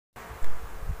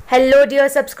Hello, dear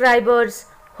subscribers.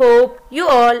 Hope you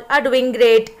all are doing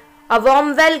great. A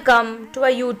warm welcome to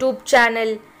our YouTube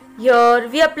channel. Here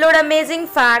we upload amazing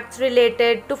facts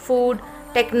related to food,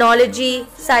 technology,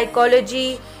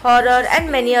 psychology, horror,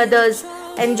 and many others.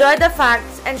 Enjoy the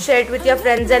facts and share it with your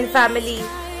friends and family.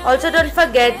 Also, don't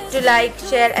forget to like,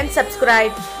 share, and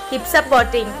subscribe. Keep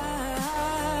supporting.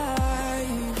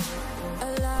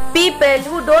 People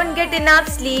who don't get enough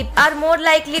sleep are more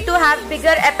likely to have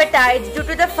bigger appetites due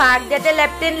to the fact that the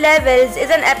leptin levels is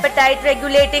an appetite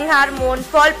regulating hormone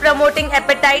for promoting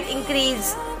appetite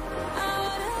increase.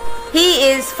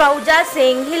 He is Fauja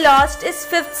Singh. He lost his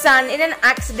fifth son in an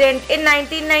accident in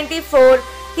 1994.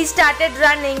 He started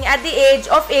running at the age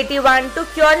of 81 to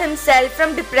cure himself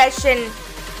from depression.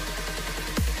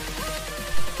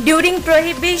 During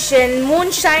Prohibition,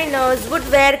 moonshiners would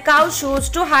wear cow shoes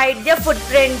to hide their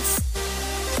footprints.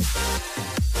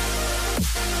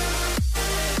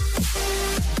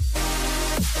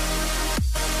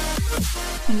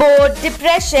 Both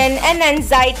depression and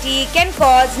anxiety can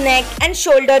cause neck and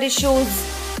shoulder issues.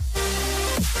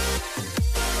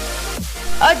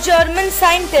 A German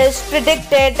scientist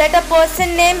predicted that a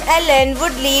person named Alan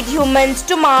would lead humans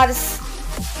to Mars.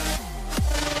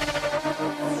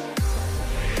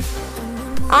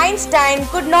 Einstein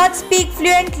could not speak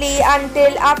fluently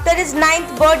until after his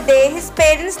 9th birthday. His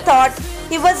parents thought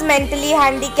he was mentally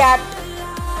handicapped.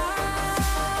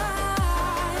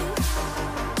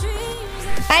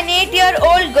 An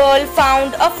 8-year-old girl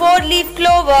found a 4-leaf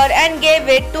clover and gave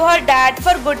it to her dad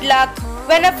for good luck.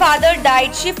 When her father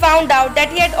died, she found out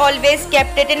that he had always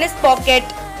kept it in his pocket.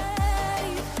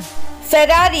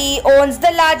 Ferrari owns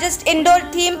the largest indoor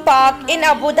theme park in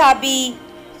Abu Dhabi.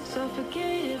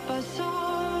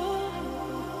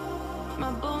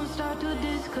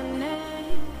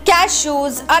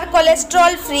 Cashews are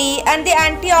cholesterol free and the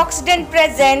antioxidant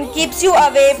present keeps you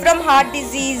away from heart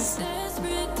disease.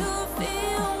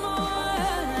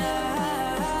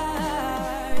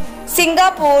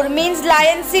 Singapore means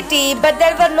lion city, but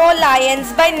there were no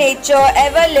lions by nature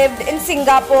ever lived in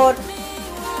Singapore.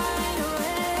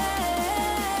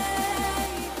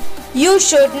 You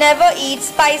should never eat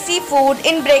spicy food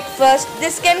in breakfast.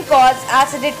 This can cause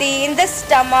acidity in the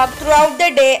stomach throughout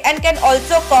the day and can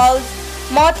also cause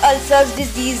mouth ulcers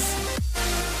disease.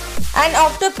 An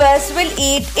octopus will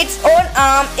eat its own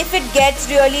arm if it gets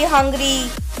really hungry.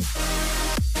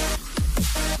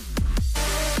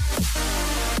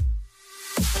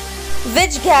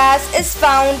 Which gas is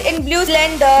found in blue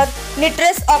cylinder?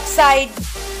 Nitrous oxide.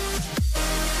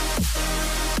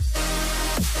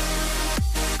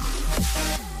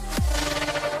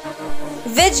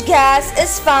 Which gas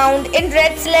is found in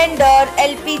red cylinder?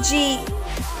 LPG.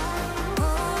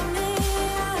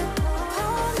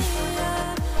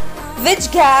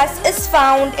 Which gas is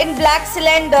found in black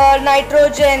cylinder?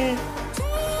 Nitrogen.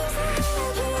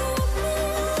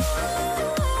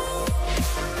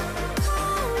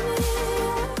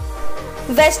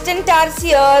 Western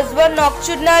tarsiers were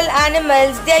nocturnal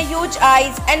animals. Their huge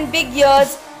eyes and big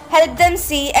ears help them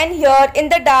see and hear in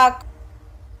the dark.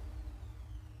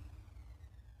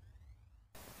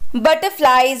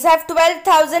 Butterflies have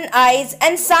 12,000 eyes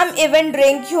and some even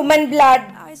drink human blood.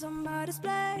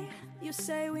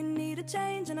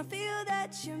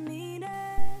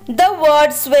 The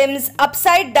word swims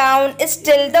upside down is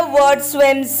still the word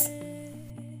swims.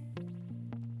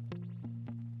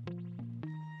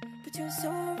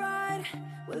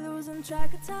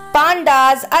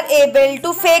 Pandas are able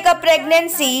to fake a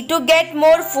pregnancy to get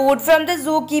more food from the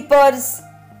zookeepers.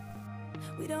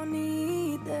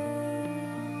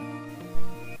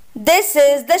 This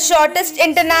is the shortest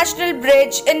international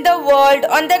bridge in the world.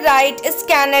 On the right is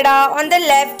Canada, on the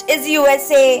left is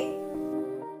USA.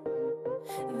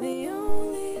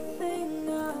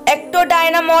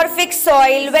 Ectodynamorphic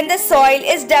soil, when the soil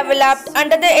is developed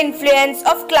under the influence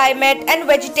of climate and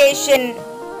vegetation.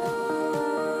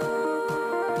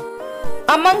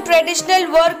 Among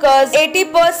traditional workers,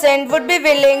 80% would be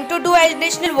willing to do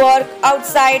additional work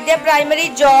outside their primary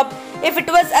job if it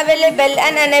was available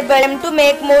and enable them to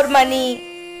make more money.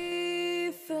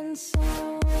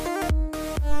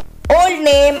 Old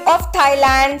name of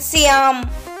Thailand, Siam.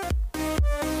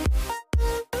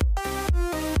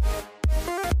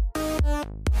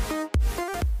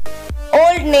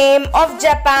 Old name of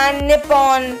Japan,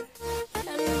 Nippon.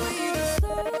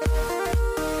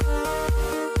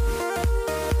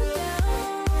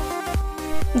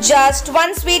 Just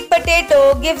one sweet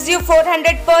potato gives you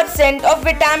 400% of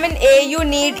vitamin A you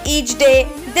need each day.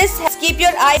 This helps keep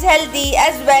your eyes healthy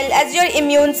as well as your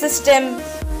immune system.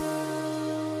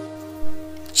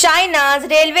 China's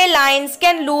railway lines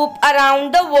can loop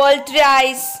around the world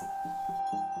thrice.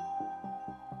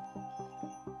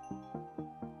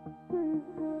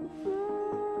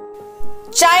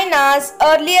 China's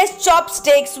earliest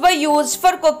chopsticks were used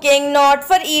for cooking, not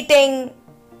for eating.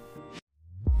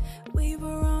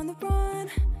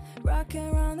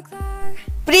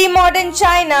 Pre-modern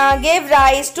China gave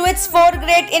rise to its four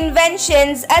great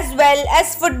inventions as well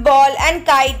as football and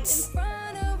kites.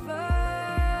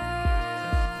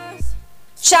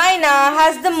 China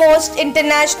has the most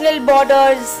international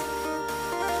borders.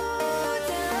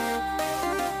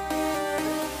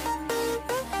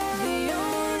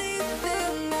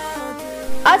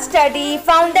 A study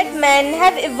found that men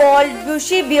have evolved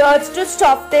bushy beards to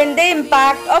soften the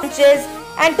impact of punches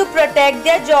and to protect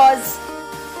their jaws.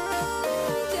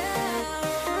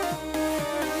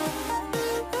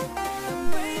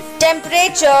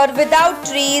 Temperature without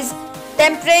trees,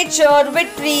 temperature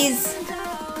with trees.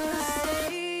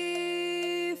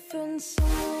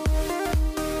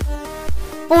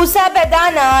 Pusa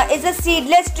bedana is a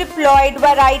seedless triploid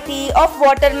variety of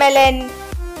watermelon.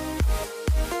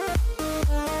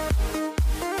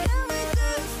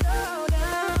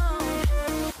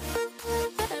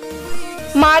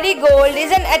 Marigold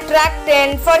is an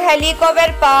attractant for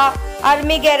Helicoverpa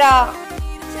armigera.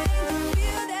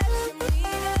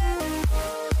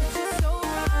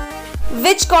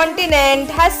 Which continent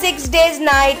has 6 days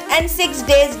night and 6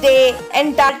 days day?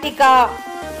 Antarctica.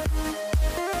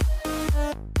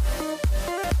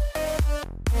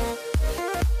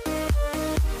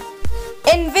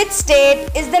 In which state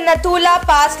is the Nathula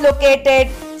Pass located?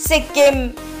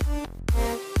 Sikkim.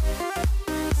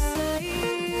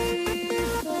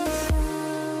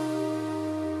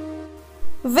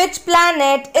 Which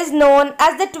planet is known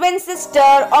as the twin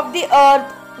sister of the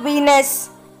Earth? Venus.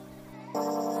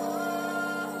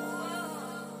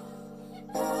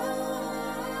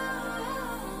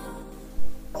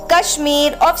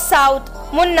 Kashmir of South,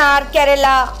 Munnar,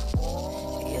 Kerala.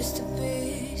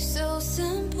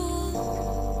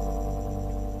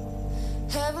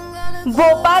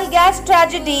 Bhopal gas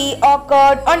tragedy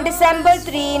occurred on December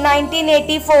 3,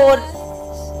 1984.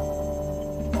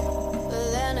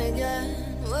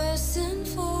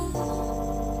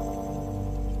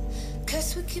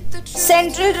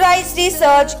 Central Rice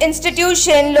Research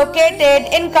Institution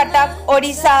located in Cuttack,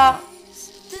 Odisha.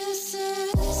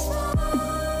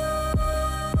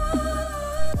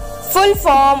 Full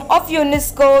form of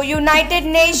UNESCO, United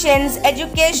Nations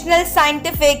Educational,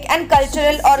 Scientific and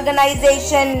Cultural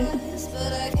Organization.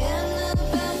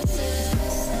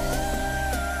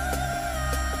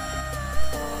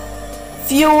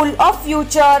 Fuel of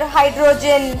future,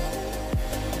 hydrogen.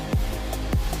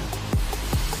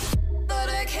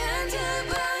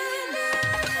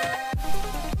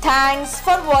 Thanks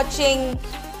for watching.